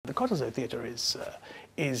Cottesloe Theatre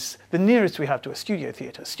is the nearest we have to a studio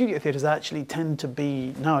theatre. Studio theatres actually tend to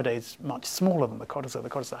be nowadays much smaller than the Cottesloe. The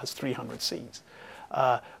Cottesloe has 300 seats.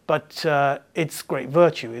 But its great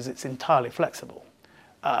virtue is it's entirely flexible.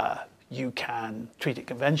 You can treat it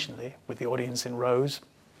conventionally with the audience in rows,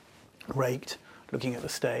 raked, looking at the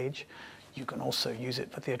stage. You can also use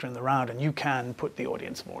it for theatre in the round, and you can put the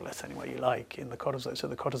audience more or less anywhere you like in the Cottesloe. So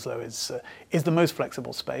the Cottesloe is the most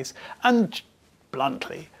flexible space, and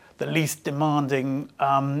bluntly, the least demanding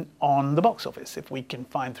on the box office. If we can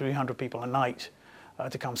find 300 people a night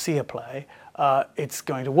to come see a play, it's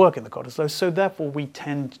going to work in the Cottesloe. So therefore, we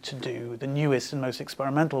tend to do the newest and most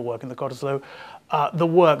experimental work in the Cottesloe, the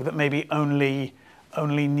work that maybe only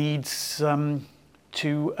needs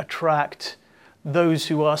to attract those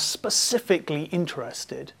who are specifically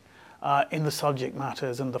interested in the subject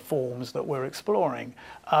matters and the forms that we're exploring.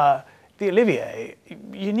 The Olivier,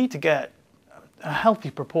 you need to get a healthy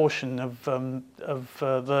proportion of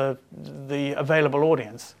the available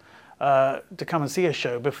audience to come and see a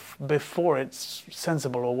show before it's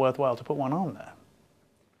sensible or worthwhile to put one on there.